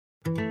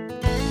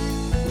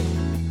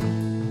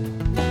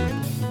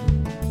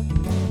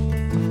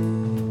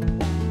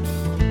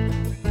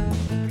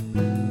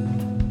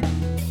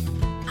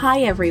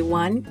Hi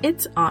everyone,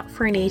 it's Aunt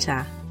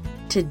Fernita.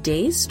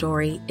 Today's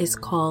story is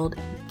called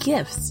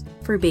Gifts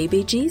for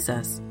Baby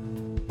Jesus.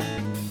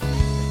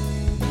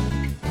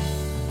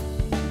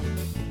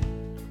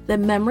 The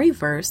memory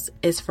verse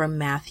is from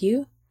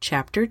Matthew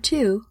chapter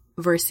 2,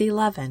 verse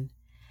 11.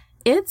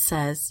 It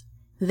says,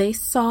 "They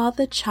saw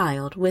the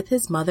child with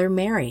his mother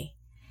Mary,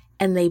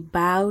 and they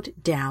bowed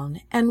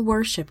down and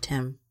worshipped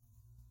him."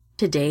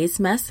 Today's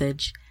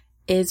message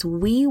is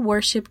we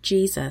worship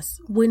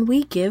Jesus when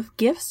we give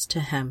gifts to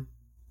him.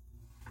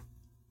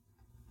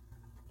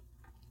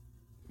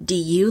 Do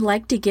you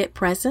like to get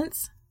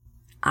presents?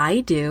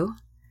 I do.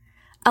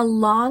 A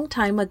long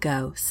time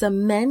ago,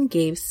 some men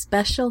gave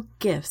special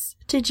gifts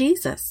to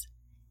Jesus.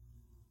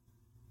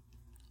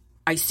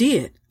 I see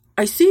it.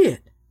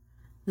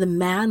 The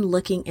man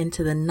looking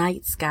into the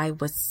night sky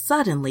was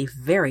suddenly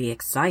very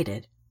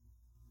excited.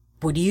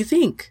 What do you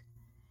think?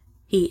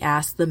 He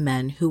asked the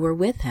men who were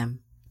with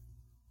him.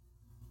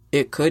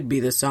 It could be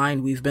the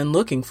sign we've been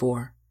looking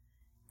for,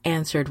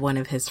 answered one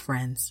of his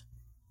friends.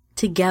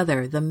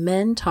 Together, the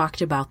men talked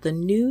about the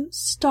new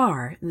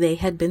star they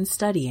had been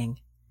studying.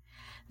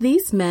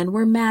 These men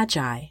were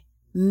magi,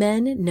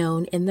 men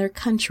known in their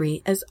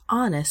country as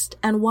honest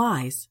and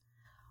wise.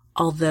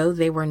 Although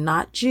they were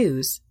not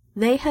Jews,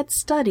 they had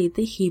studied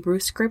the Hebrew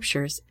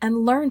scriptures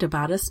and learned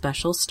about a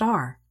special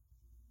star.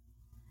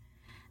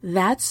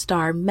 That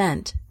star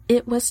meant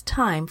it was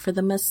time for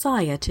the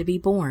Messiah to be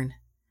born.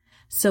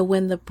 So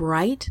when the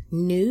bright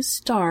new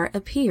star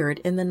appeared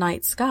in the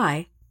night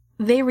sky,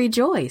 they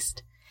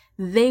rejoiced.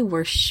 They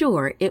were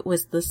sure it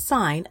was the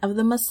sign of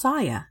the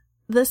Messiah,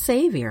 the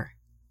Savior.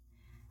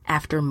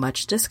 After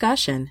much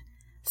discussion,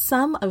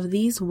 some of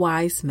these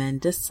wise men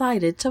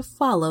decided to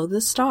follow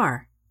the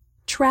star.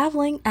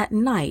 Traveling at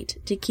night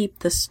to keep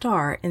the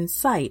star in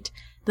sight,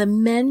 the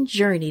men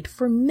journeyed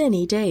for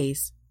many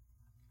days.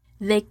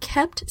 They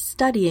kept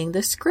studying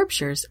the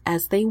scriptures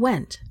as they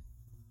went,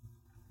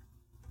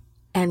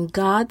 and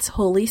God's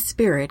Holy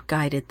Spirit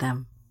guided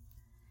them.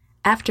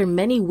 After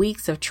many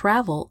weeks of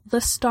travel,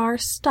 the star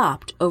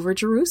stopped over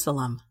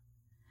Jerusalem.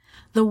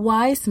 The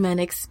wise men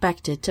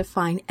expected to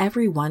find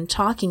everyone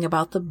talking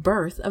about the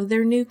birth of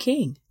their new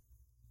king.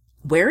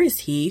 "Where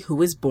is he who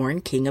was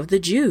born King of the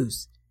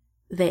Jews?"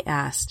 they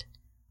asked.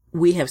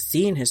 "We have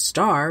seen his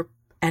star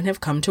and have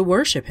come to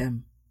worship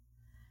him."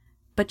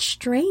 But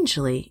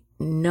strangely,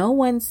 no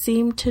one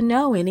seemed to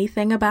know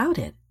anything about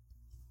it.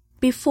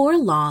 Before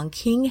long,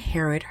 King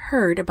Herod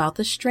heard about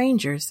the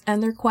strangers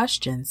and their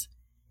questions.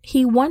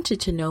 He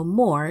wanted to know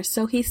more,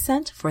 so he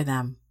sent for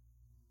them.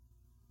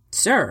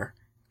 "Sir,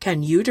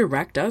 can you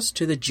direct us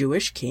to the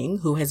Jewish king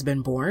who has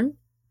been born?"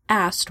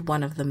 asked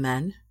one of the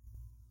men.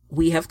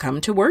 "We have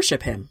come to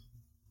worship him."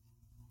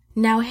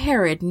 Now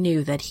Herod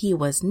knew that he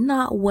was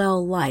not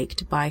well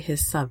liked by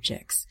his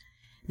subjects.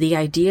 The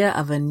idea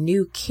of a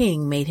new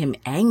king made him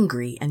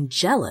angry and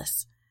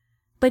jealous.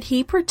 But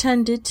he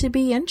pretended to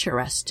be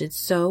interested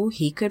so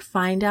he could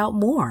find out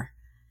more.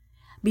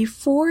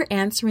 Before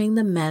answering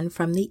the men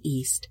from the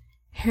east,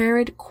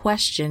 Herod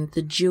questioned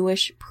the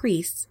Jewish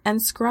priests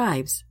and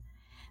scribes.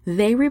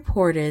 They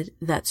reported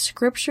that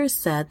scripture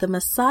said the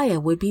Messiah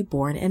would be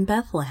born in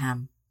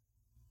Bethlehem.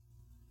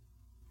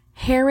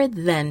 Herod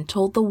then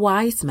told the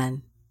wise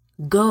men,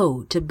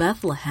 "Go to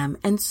Bethlehem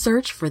and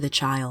search for the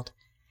child,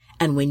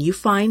 and when you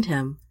find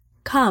him,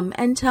 come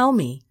and tell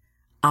me.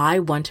 I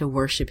want to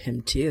worship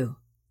him too."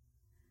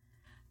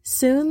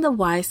 Soon the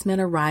wise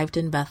men arrived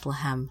in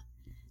Bethlehem.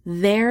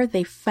 There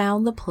they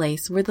found the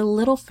place where the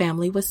little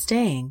family was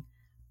staying,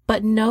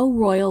 but no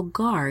royal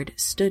guard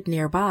stood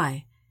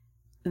nearby.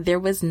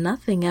 There was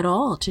nothing at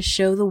all to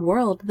show the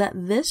world that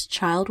this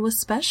child was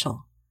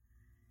special.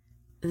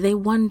 They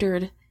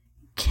wondered,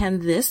 can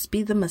this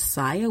be the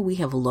Messiah we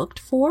have looked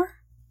for?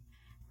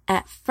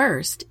 At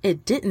first,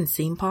 it didn't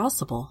seem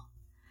possible.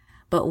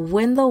 But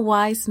when the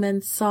wise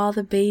men saw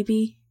the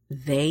baby,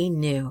 they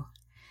knew.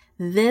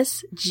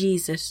 This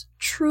Jesus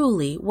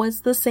truly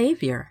was the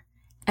Savior,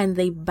 and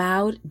they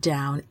bowed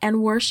down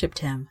and worshipped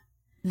him.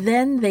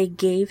 Then they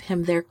gave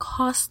him their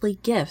costly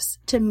gifts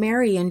to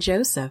Mary and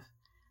Joseph,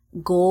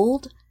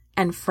 gold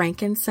and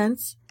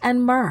frankincense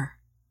and myrrh.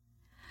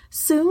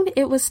 Soon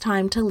it was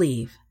time to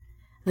leave.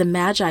 The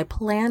Magi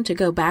planned to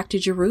go back to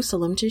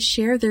Jerusalem to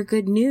share their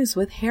good news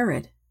with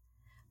Herod.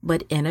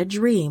 But in a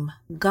dream,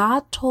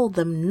 God told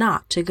them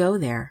not to go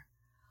there.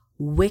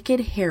 Wicked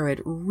Herod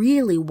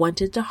really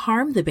wanted to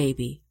harm the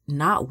baby,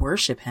 not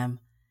worship him.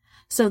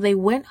 So they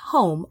went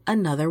home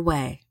another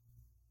way.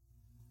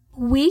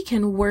 We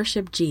can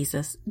worship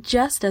Jesus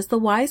just as the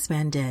wise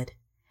man did.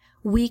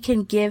 We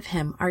can give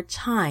him our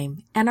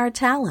time and our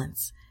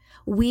talents.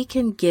 We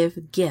can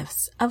give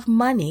gifts of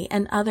money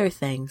and other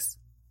things.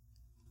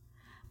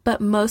 But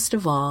most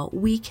of all,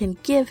 we can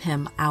give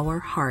him our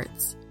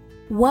hearts.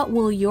 What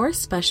will your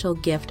special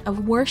gift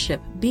of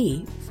worship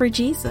be for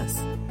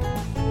Jesus?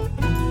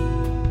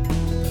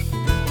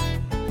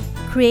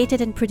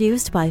 Created and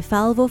produced by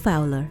Falvo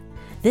Fowler.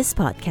 This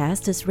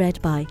podcast is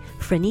read by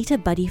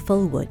Franita Buddy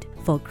Fullwood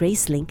for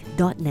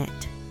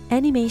Gracelink.net.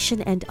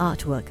 Animation and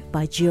artwork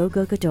by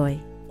Diogo Godoy.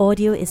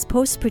 Audio is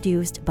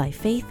post-produced by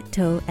Faith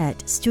To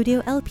at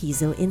Studio El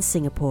Piso in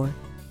Singapore.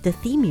 The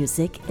theme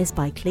music is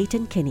by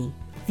Clayton Kinney.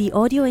 The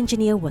audio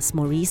engineer was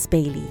Maurice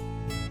Bailey.